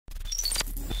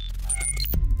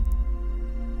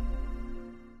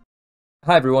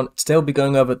Hi everyone, today we'll be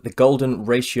going over the Golden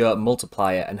Ratio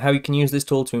Multiplier and how you can use this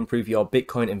tool to improve your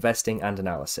Bitcoin investing and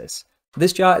analysis.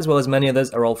 This chart, as well as many others,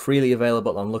 are all freely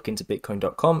available on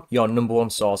lookintobitcoin.com, your number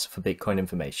one source for Bitcoin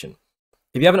information.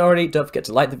 If you haven't already, don't forget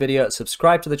to like the video,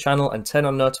 subscribe to the channel and turn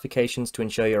on notifications to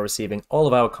ensure you're receiving all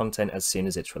of our content as soon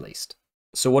as it's released.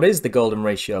 So what is the Golden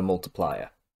Ratio Multiplier?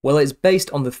 Well, it's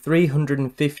based on the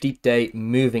 350-day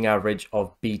moving average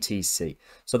of BTC.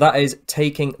 So that is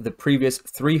taking the previous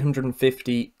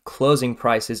 350 closing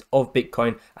prices of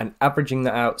Bitcoin and averaging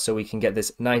that out so we can get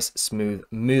this nice, smooth,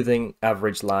 moving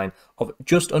average line of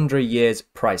just under a year's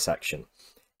price action.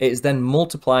 It is then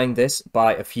multiplying this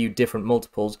by a few different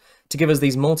multiples to give us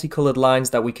these multicolored lines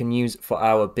that we can use for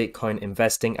our Bitcoin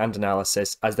investing and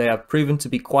analysis, as they have proven to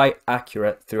be quite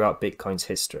accurate throughout Bitcoin's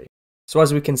history. So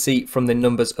as we can see from the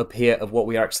numbers up here of what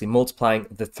we are actually multiplying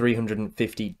the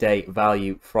 350-day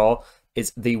value for,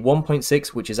 is the 1.6,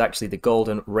 which is actually the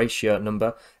golden ratio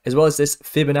number, as well as this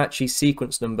Fibonacci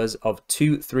sequence numbers of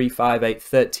 2, 3, 5, 8,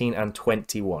 13, and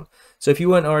 21. So if you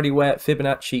weren't already aware,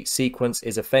 Fibonacci sequence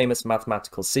is a famous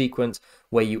mathematical sequence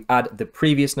where you add the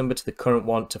previous number to the current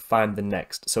one to find the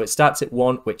next. So it starts at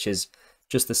 1, which is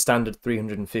just the standard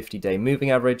 350-day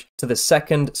moving average, to the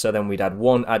second, so then we'd add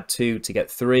 1, add 2 to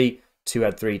get 3, 2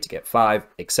 add 3 to get 5,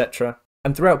 etc.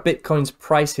 And throughout Bitcoin's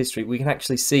price history, we can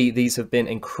actually see these have been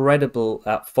incredible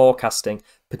at forecasting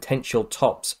potential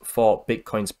tops for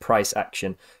Bitcoin's price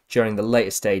action during the later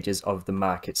stages of the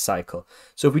market cycle.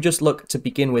 So if we just look to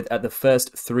begin with at the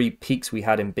first 3 peaks we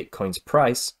had in Bitcoin's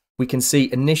price, we can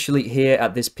see initially here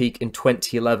at this peak in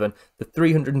 2011, the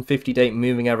 350-day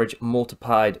moving average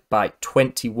multiplied by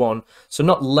 21. So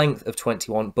not length of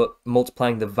 21, but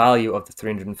multiplying the value of the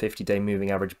 350-day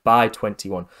moving average by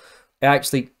 21. It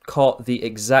actually caught the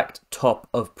exact top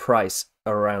of price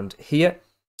around here.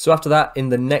 So after that, in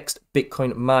the next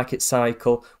Bitcoin market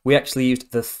cycle, we actually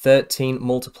used the 13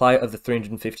 multiplier of the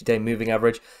 350-day moving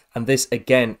average. And this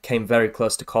again came very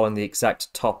close to calling the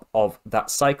exact top of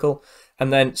that cycle.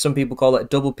 And then some people call it a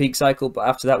double peak cycle, but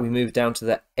after that we moved down to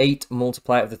the 8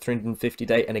 multiplier of the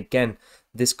 350-day. And again,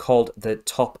 this called the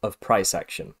top of price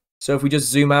action. So if we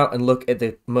just zoom out and look at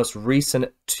the most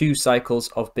recent 2 cycles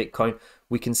of Bitcoin,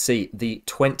 we can see the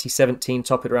 2017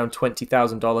 top at around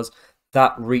 $20,000.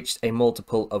 That reached a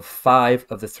multiple of 5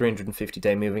 of the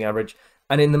 350-day moving average.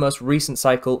 And in the most recent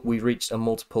cycle, we reached a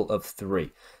multiple of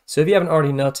 3. So if you haven't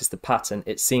already noticed the pattern,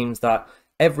 it seems that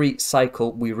every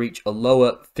cycle we reach a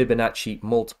lower Fibonacci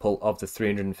multiple of the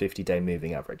 350-day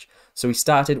moving average. So we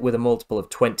started with a multiple of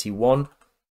 21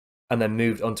 and then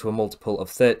moved on to a multiple of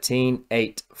 13,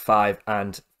 8, 5,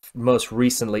 and most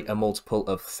recently a multiple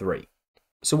of 3.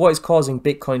 So what is causing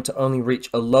Bitcoin to only reach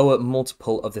a lower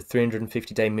multiple of the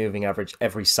 350-day moving average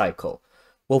every cycle?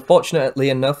 Well, fortunately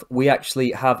enough, we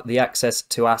actually have the access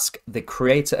to ask the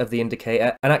creator of the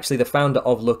indicator and actually the founder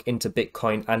of Look Into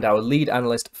Bitcoin and our lead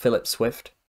analyst, Philip Swift,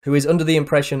 who is under the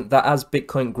impression that as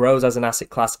Bitcoin grows as an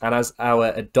asset class and as our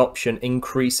adoption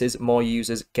increases, more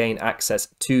users gain access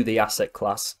to the asset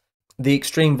class, the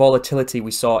extreme volatility we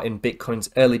saw in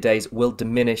Bitcoin's early days will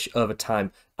diminish over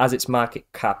time as its market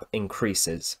cap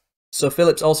increases. So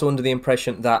Philip's also under the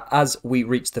impression that as we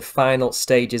reach the final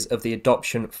stages of the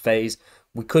adoption phase,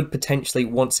 we could potentially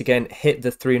once again hit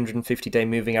the 350-day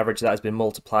moving average that has been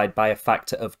multiplied by a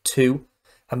factor of 2.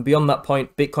 And beyond that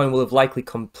point, Bitcoin will have likely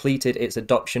completed its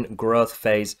adoption growth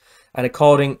phase. And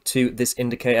according to this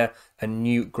indicator, a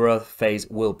new growth phase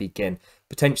will begin.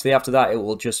 Potentially after that, it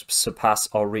will just surpass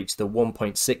or reach the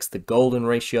 1.6, the golden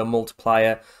ratio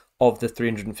multiplier of the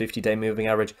 350-day moving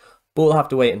average. But we'll have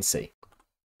to wait and see.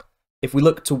 If we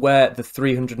look to where the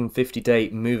 350-day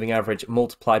moving average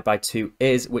multiplied by 2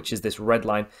 is, which is this red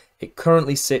line, it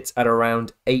currently sits at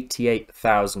around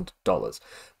 $88,000.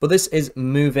 But this is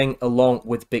moving along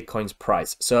with Bitcoin's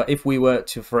price. So if we were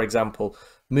to, for example,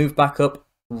 move back up,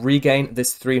 regain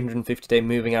this 350-day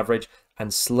moving average,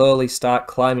 and slowly start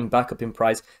climbing back up in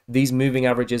price, these moving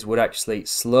averages would actually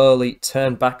slowly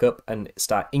turn back up and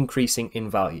start increasing in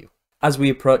value. As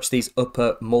we approach these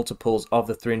upper multiples of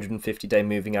the 350-day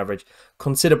moving average,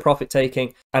 consider profit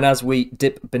taking. And as we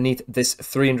dip beneath this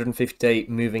 350-day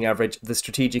moving average, the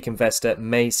strategic investor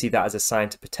may see that as a sign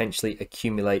to potentially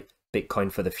accumulate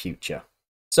Bitcoin for the future.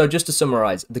 So just to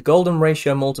summarize, the Golden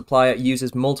Ratio Multiplier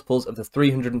uses multiples of the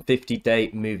 350-day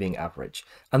moving average.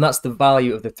 And that's the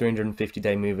value of the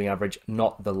 350-day moving average,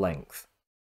 not the length.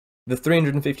 The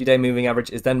 350-day moving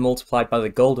average is then multiplied by the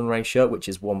golden ratio, which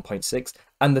is 1.6,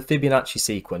 and the Fibonacci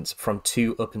sequence from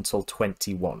 2 up until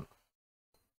 21.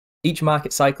 Each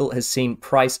market cycle has seen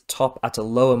price top at a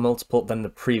lower multiple than the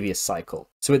previous cycle.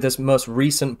 So with this most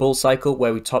recent bull cycle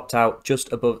where we topped out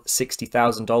just above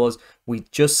 $60,000, we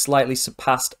just slightly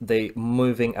surpassed the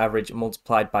moving average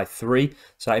multiplied by 3.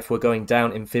 So if we're going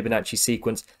down in Fibonacci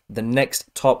sequence, the next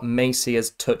top may see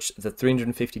us touch the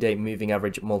 350-day moving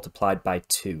average multiplied by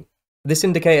 2. This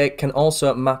indicator can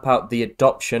also map out the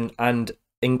adoption and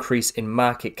increase in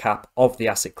market cap of the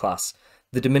asset class,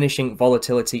 the diminishing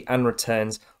volatility and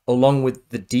returns, along with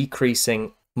the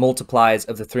decreasing multipliers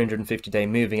of the 350-day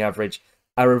moving average,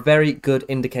 are a very good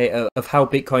indicator of how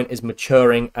Bitcoin is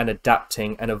maturing and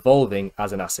adapting and evolving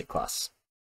as an asset class.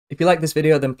 If you like this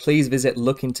video, then please visit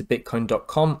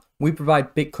lookintobitcoin.com. We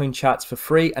provide Bitcoin charts for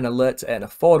free and alerts at an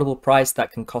affordable price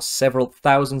that can cost several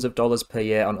thousands of dollars per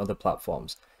year on other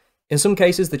platforms. In some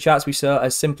cases, the charts we show are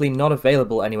simply not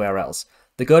available anywhere else.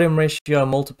 The Golden Ratio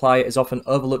Multiplier is often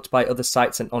overlooked by other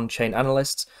sites and on-chain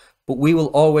analysts, but we will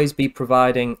always be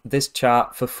providing this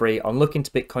chart for free on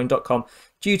lookintobitcoin.com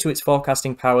due to its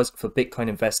forecasting powers for Bitcoin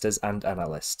investors and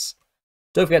analysts.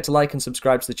 Don't forget to like and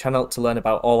subscribe to the channel to learn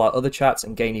about all our other charts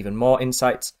and gain even more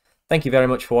insights. Thank you very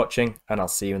much for watching, and I'll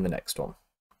see you in the next one.